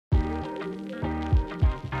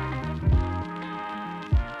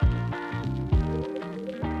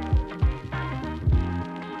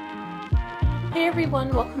Hey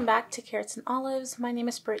everyone, welcome back to Carrots and Olives. My name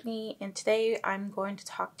is Brittany and today I'm going to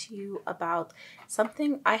talk to you about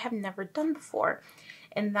something I have never done before,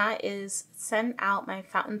 and that is send out my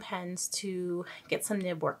fountain pens to get some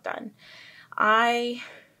nib work done. I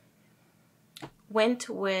went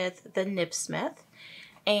with the Nib Smith,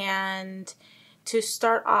 and to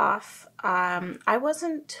start off, I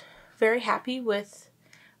wasn't very happy with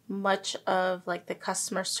much of like the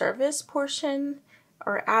customer service portion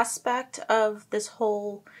or aspect of this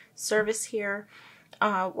whole service here.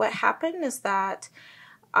 What happened is that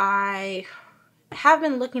I have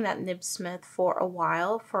been looking at Nib Smith for a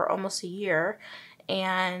while, for almost a year,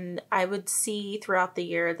 and I would see throughout the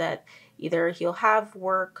year that either he'll have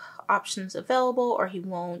work options available or he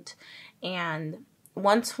won't. And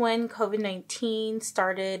once when COVID-19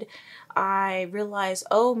 started, I realized,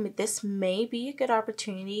 oh, this may be a good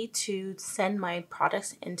opportunity to send my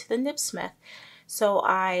products into the Nib Smith. So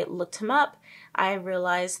I looked him up. I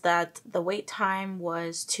realized that the wait time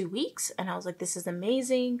was 2 weeks, and I was like, this is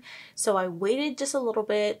amazing. So I waited just a little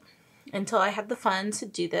bit until I had the funds to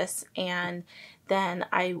do this, and then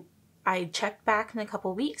I checked back in a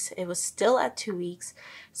couple weeks. It was still at 2 weeks.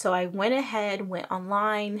 So I went ahead, went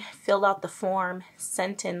online, filled out the form,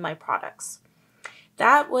 sent in my products.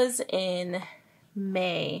 That was in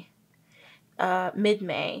May,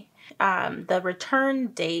 mid-May. The return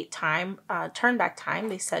date time, turn back time,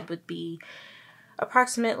 they said would be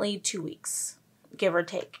approximately 2 weeks, give or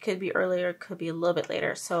take. Could be earlier, could be a little bit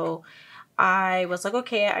later. So I was like,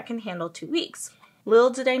 okay, I can handle 2 weeks.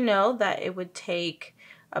 Little did I know that it would take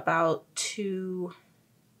about two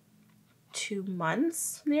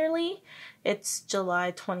months nearly. It's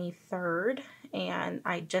July 23rd and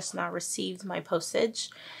I just now received my postage.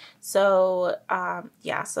 So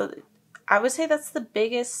yeah, so I would say that's the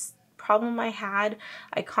biggest problem I had.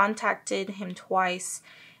 I contacted him twice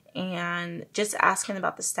and just asking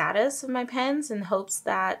about the status of my pens in hopes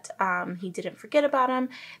that he didn't forget about them.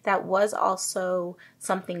 That was also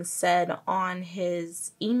something said on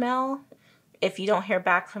his email. If you don't hear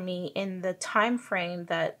back from me in the time frame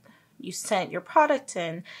that you sent your product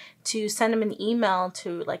in, to send him an email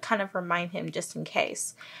to like kind of remind him just in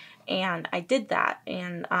case. And I did that.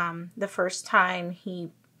 And the first time he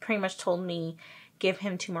pretty much told me give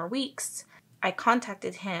him 2 more weeks. I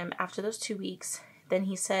contacted him after those 2 weeks. Then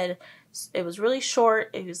he said it was really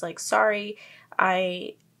short. It was like, sorry,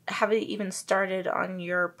 I haven't even started on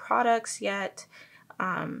your products yet.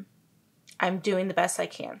 I'm doing the best I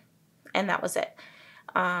can. And that was it.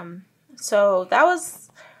 So that was,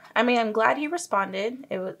 I mean, I'm glad he responded.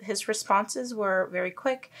 His responses were very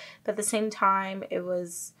quick, but at the same time, it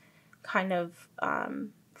was kind of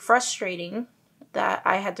frustrating that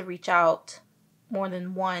I had to reach out more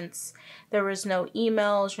than once. There was no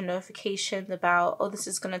emails or notifications about, oh, this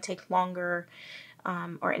is going to take longer,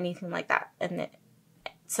 or anything like that. And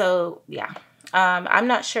so, yeah. I'm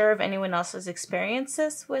not sure if anyone else has experienced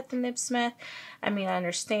this with the Nib Smith. I mean, I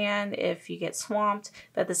understand if you get swamped,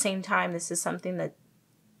 but at the same time, this is something that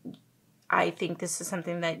I think this is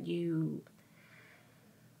something that you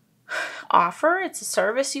offer. It's a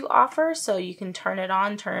service you offer, so you can turn it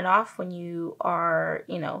on, turn it off when you are,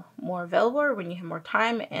 you know, more available or when you have more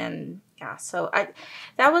time. And yeah, so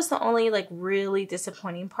that was the only like really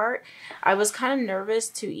disappointing part. I was kind of nervous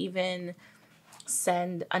to even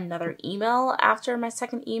send another email after my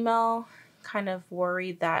second email, kind of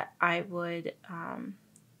worried that I would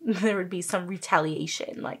there would be some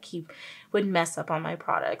retaliation, like he would mess up on my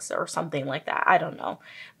products or something like that. I don't know.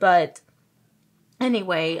 But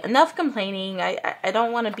anyway, enough complaining. I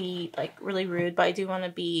don't want to be like really rude, but I do want to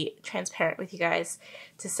be transparent with you guys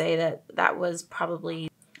to say that that was probably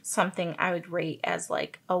something I would rate as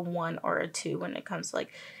like a 1 or a 2 when it comes to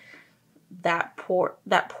like that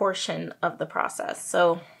portion of the process.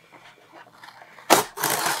 So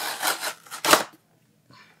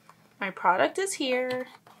my product is here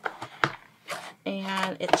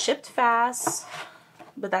and it shipped fast,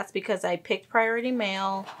 but that's because I picked priority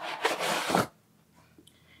mail.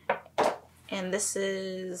 And this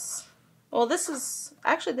is, well, this is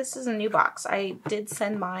a new box. I did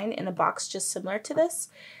send mine in a box just similar to this,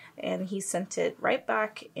 and he sent it right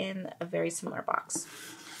back in a very similar box.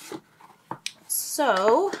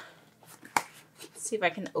 So, let's see if I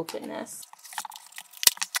can open this.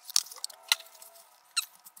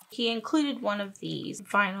 He included one of these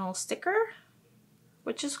vinyl sticker,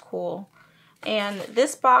 which is cool. And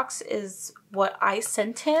this box is what I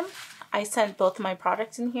sent him. I sent both of my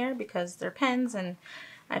products in here because they're pens, and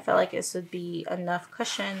I felt like this would be enough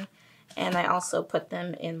cushion. And I also put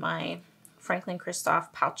them in my Franklin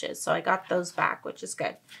Christoph pouches. So I got those back, which is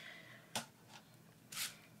good.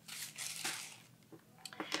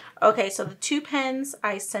 Okay, so the 2 pens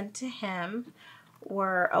I sent to him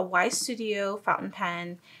were a Y Studio fountain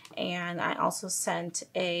pen, and I also sent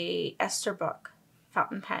a Esterbrook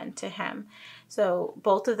fountain pen to him. So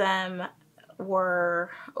both of them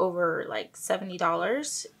were over like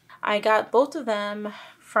 $70. I got both of them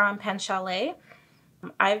from Pen Chalet.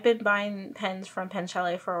 I've been buying pens from Pen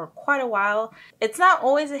Chalet for quite a while. It's not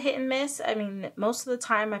always a hit and miss. I mean, most of the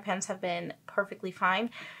time my pens have been perfectly fine,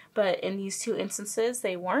 but in these 2 instances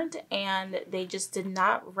they weren't, and they just did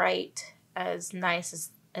not write as nice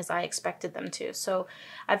as I expected them to. So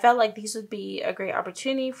I felt like these would be a great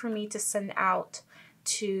opportunity for me to send out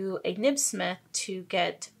to a nibsmith to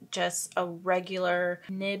get just a regular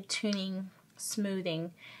nib tuning,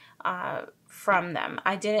 smoothing from them.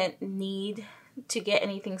 I didn't need to get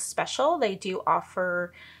anything special. They do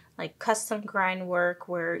offer like custom grind work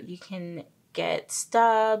where you can get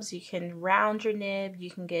stubs, you can round your nib, you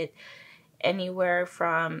can get anywhere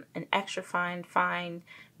from an extra fine, fine,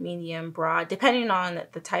 medium, broad, depending on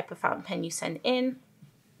the type of fountain pen you send in.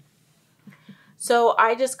 So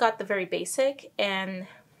I just got the very basic, and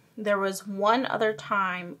there was one other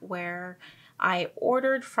time where I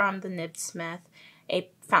ordered from the Nibsmith a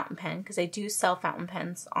fountain pen, because they do sell fountain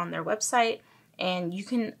pens on their website, and you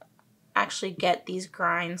can actually get these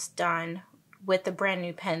grinds done with a brand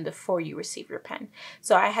new pen before you receive your pen.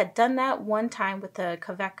 So I had done that one time with the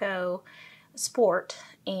Kaweco Sport,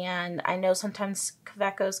 and I know sometimes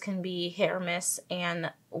Kawecos can be hit or miss,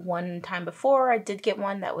 and one time before I did get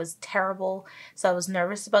one that was terrible, so I was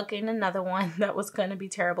nervous about getting another one that was going to be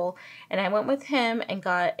terrible, and I went with him and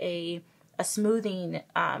got a smoothing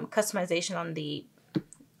customization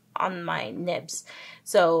on my nibs.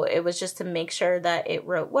 So it was just to make sure that it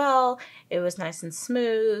wrote well, it was nice and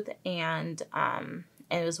smooth, and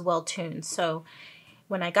it was well tuned. So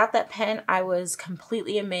when I got that pen, I was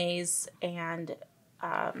completely amazed and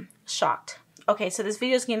shocked. Okay, so this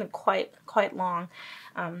video is getting quite long.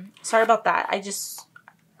 Sorry about that.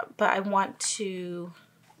 But I want to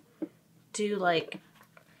do like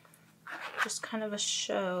just kind of a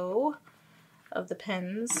show of the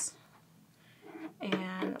pens,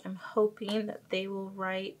 and I'm hoping that they will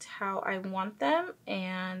write how I want them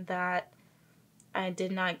and that I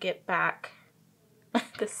did not get back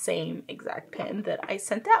the same exact pen that I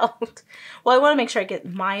sent out. Well, I want to make sure I get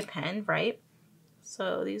my pen, right?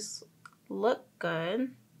 So these look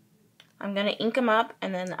good. I'm going to ink them up,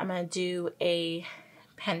 and then I'm going to do a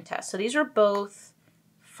pen test. So these are both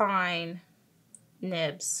fine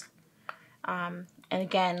nibs. And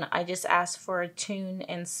again, I just asked for a tune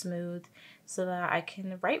and smooth so that I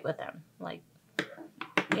can write with them. Like,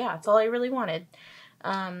 yeah, that's all I really wanted.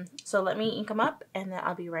 So let me ink them up, and then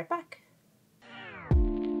I'll be right back.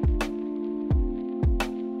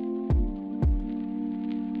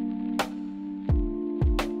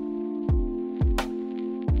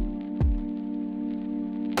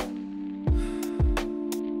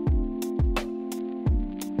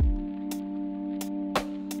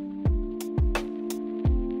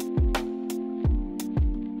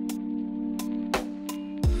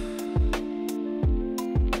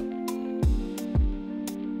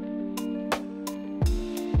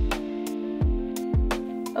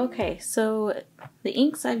 Okay, so the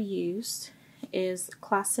inks I've used is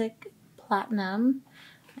Classic Platinum,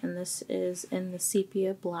 and this is in the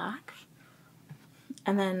sepia black.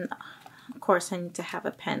 And then, of course, I need to have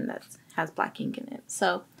a pen that has black ink in it.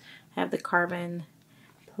 So I have the Carbon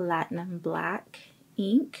Platinum Black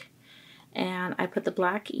ink, and I put the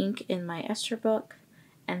black ink in my Esterbrook,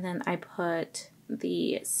 and then I put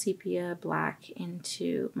the sepia black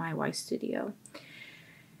into my Y Studio.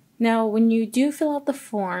 Now, when you do fill out the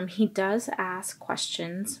form, he does ask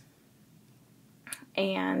questions,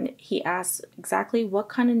 and he asks exactly what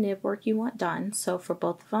kind of nib work you want done. So for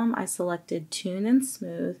both of them, I selected Tune and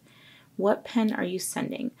Smooth. What pen are you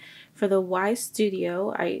sending? For the Y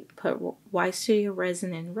Studio, I put Y Studio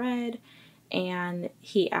Resin in red, and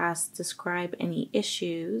he asked, describe any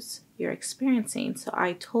issues you're experiencing. So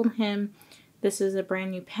I told him this is a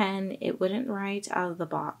brand new pen. It wouldn't write out of the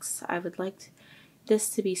box. I would like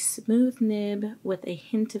this to be smooth nib with a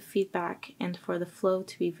hint of feedback, and for the flow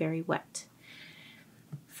to be very wet.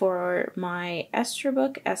 For my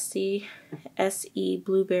Esterbrook SE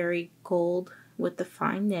Blueberry Gold with the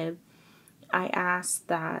fine nib, I asked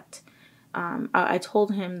that, I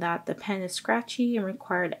told him that the pen is scratchy and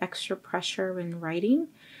required extra pressure when writing.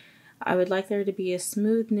 I would like there to be a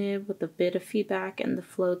smooth nib with a bit of feedback and the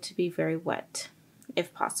flow to be very wet,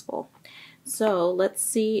 if possible. So let's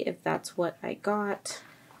see if that's what I got.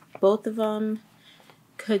 Both of them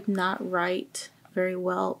could not write very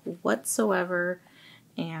well whatsoever,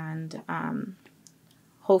 and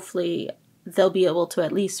hopefully they'll be able to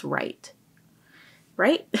at least write.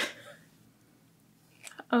 Right?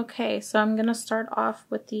 Okay, so I'm going to start off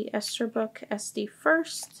with the Esterbrook SD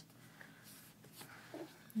first.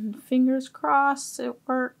 And fingers crossed it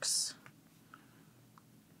works.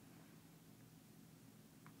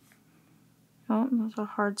 Oh, that was a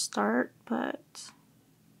hard start, but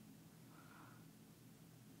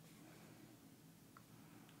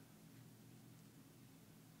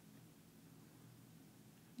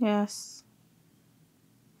yes.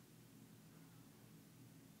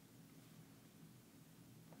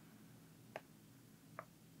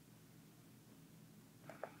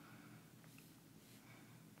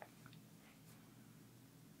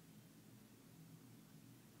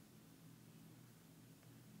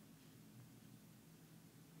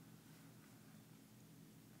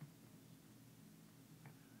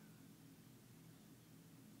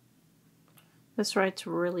 This writes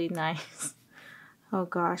really nice. Oh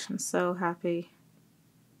gosh, I'm so happy.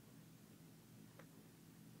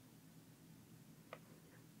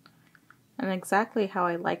 And exactly how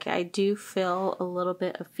I like it. I do feel a little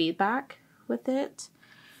bit of feedback with it.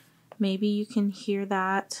 Maybe you can hear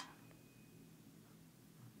that.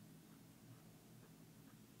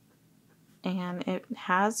 And it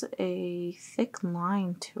has a thick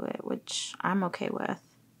line to it, which I'm okay with.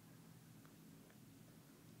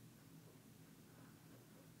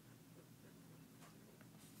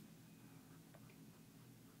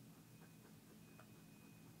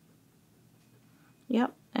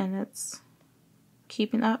 Yep, and it's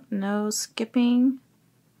keeping up, no skipping.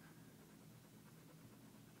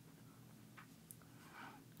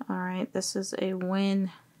 Alright, this is a win.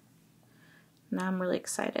 Now I'm really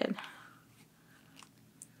excited.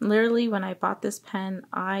 Literally, when I bought this pen,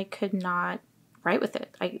 I could not write with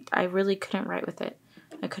it. I really couldn't write with it.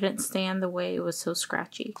 I couldn't stand the way it was so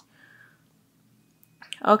scratchy.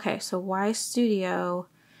 Okay, so Y Studio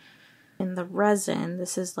in the resin.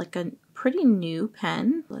 This is like a pretty new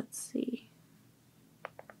pen. Let's see.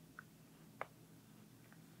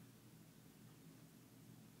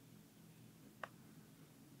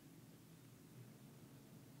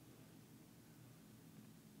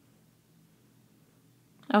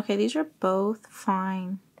 Okay, these are both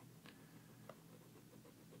fine.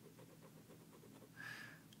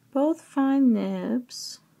 Both fine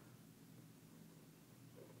nibs.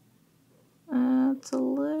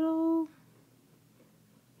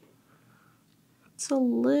 It's a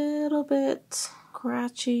little bit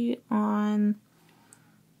scratchy on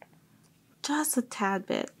just a tad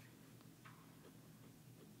bit.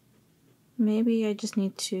 Maybe I just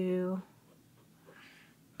need to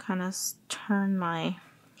kind of turn my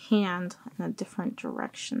hand in a different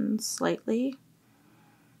direction slightly.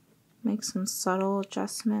 Make some subtle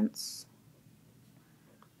adjustments.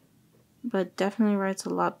 But definitely writes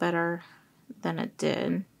a lot better than it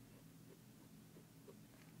did.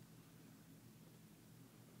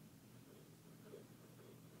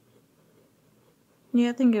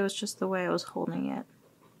 Yeah, I think it was just the way I was holding it.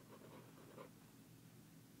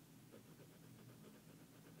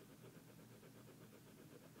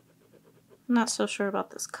 I'm not so sure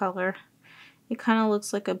about this color. It kind of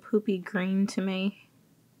looks like a poopy green to me.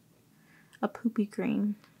 A poopy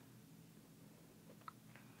green.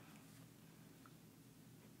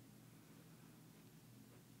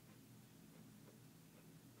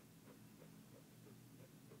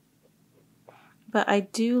 But I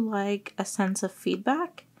do like a sense of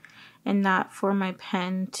feedback and not for my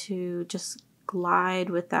pen to just glide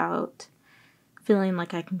without feeling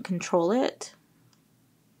like I can control it.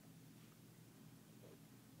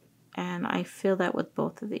 And I feel that with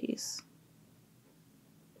both of these.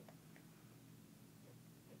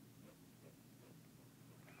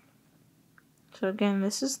 So again,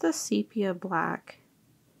 this is the sepia black.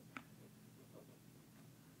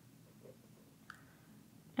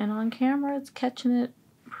 And on camera, it's catching it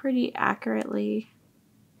pretty accurately.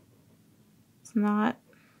 It's not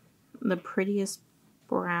the prettiest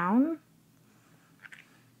brown.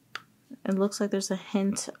 It looks like there's a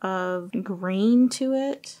hint of green to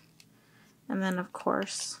it. And then, of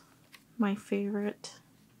course, my favorite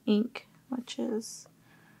ink, which is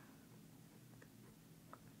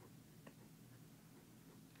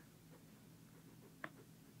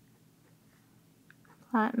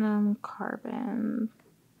platinum carbon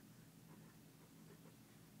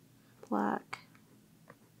black.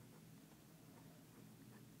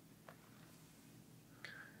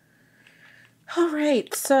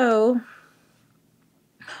 Alright, so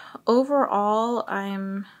overall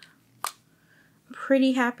I'm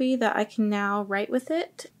pretty happy that I can now write with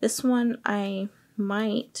it. This one I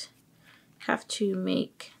might have to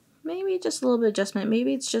make maybe just a little bit of adjustment.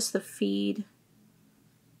 Maybe it's just the feed.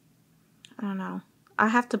 I don't know. I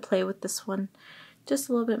have to play with this one just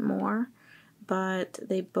a little bit more, but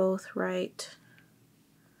they both write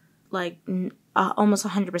like almost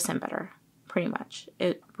 100% better, pretty much.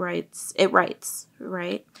 It writes,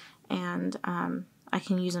 right? And I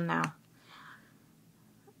can use them now.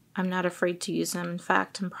 I'm not afraid to use them. In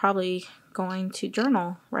fact, I'm probably going to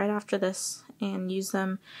journal right after this and use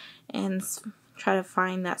them and try to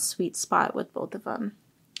find that sweet spot with both of them.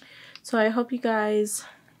 So I hope you guys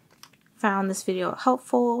found this video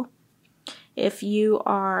helpful. If you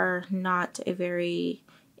are not a very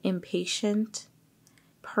impatient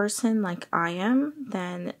person like I am,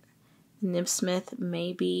 then Nib Smith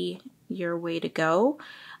may be your way to go.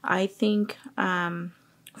 I think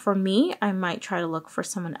for me, I might try to look for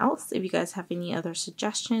someone else. If you guys have any other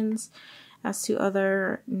suggestions as to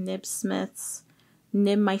other Nib Smiths,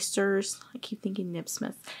 Nib Meisters, I keep thinking Nib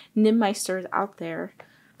Smith, Nib Meisters out there,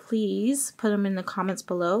 please put them in the comments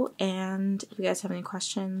below. And if you guys have any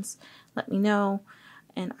questions, let me know,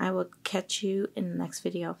 and I will catch you in the next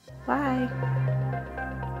video. Bye!